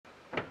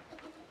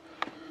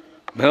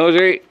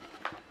Millsy,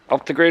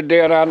 off the grid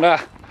down under,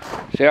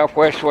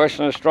 southwest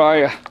Western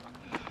Australia.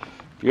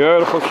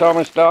 Beautiful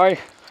summer's day,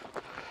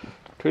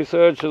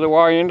 2/3 of the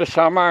way into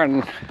summer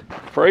and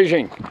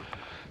freezing.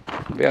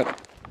 About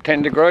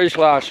 10 degrees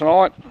last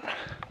night,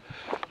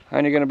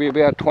 only going to be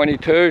about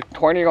 22,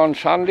 20 on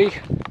Sunday.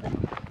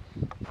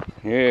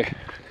 Yeah,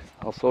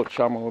 I thought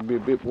summer would be a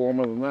bit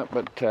warmer than that,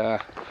 but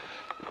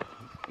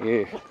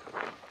yeah,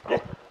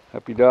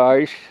 happy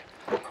days.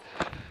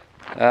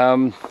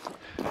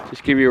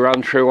 Just give you a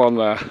run through on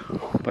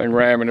been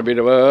ramming a bit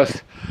of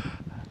earth.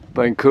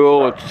 Been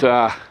cool, it's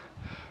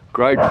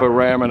great for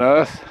ramming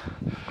earth.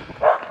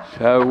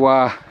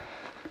 So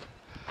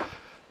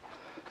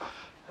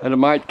had a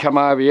mate come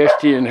over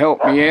yesterday and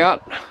help me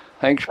out.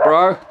 Thanks,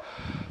 bro.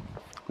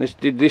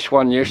 Did this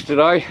one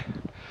yesterday,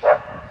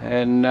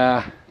 and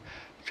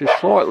it's a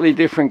slightly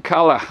different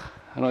colour,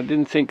 and I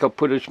didn't think I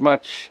put as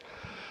much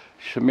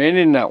cement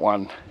in that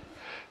one.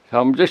 So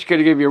I'm just going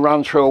to give you a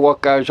run through of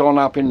what goes on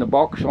up in the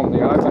box on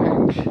the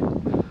overhangs.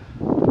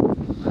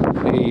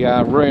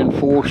 The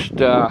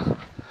reinforced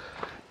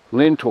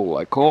lintel,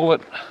 they call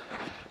it,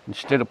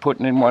 instead of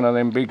putting in one of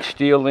them big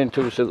steel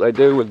lintels that they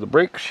do with the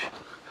bricks.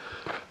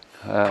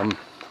 I'll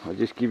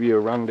just give you a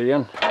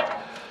rundown.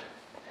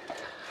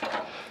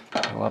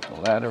 Go up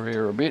the ladder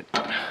here a bit.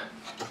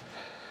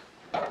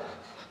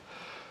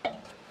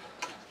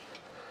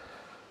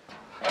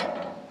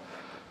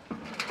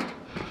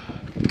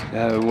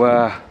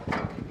 So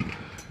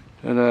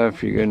don't know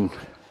if you can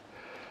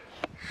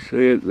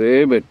see it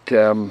there, but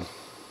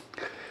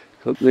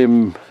got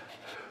them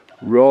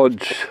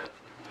rods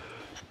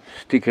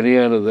sticking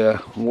out of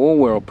the wall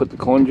where I'll put the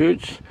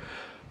conduits.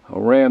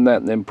 I'll ram that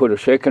and then put a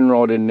second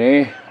rod in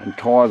there and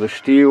tie the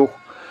steel,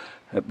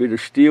 a bit of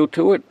steel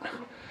to it.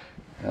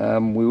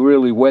 We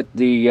really wet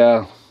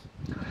the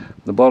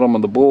bottom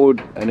of the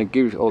board, and it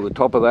gives, or the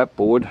top of that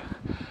board,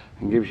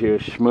 and gives you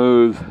a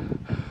smooth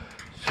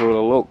sort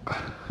of look.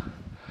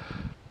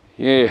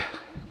 Yeah,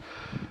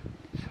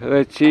 so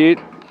that's it.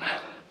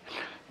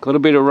 Got a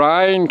bit of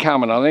rain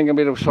coming. I think a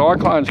bit of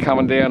cyclone's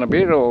coming down a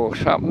bit or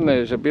something.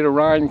 There's a bit of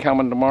rain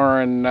coming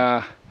tomorrow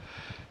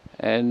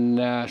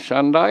and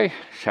Sunday,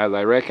 so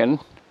they reckon,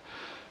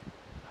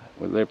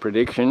 with their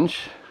predictions.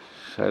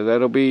 So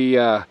that'll be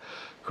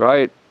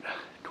great.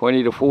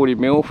 20 to 40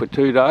 mil for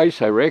 2 days,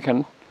 they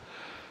reckon.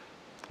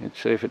 Let's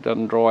see if it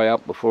doesn't dry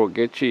up before it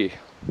gets here.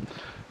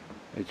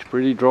 It's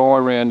pretty dry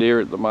around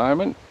here at the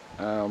moment,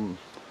 and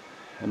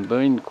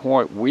been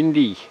quite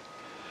windy.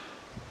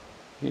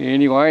 Yeah,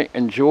 anyway,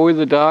 enjoy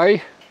the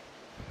day.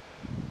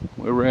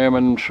 We're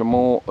ramming some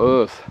more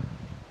earth.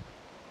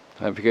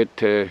 Don't forget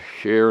to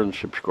share and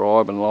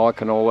subscribe and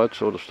like and all that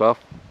sort of stuff.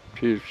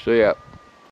 Cheers, see ya.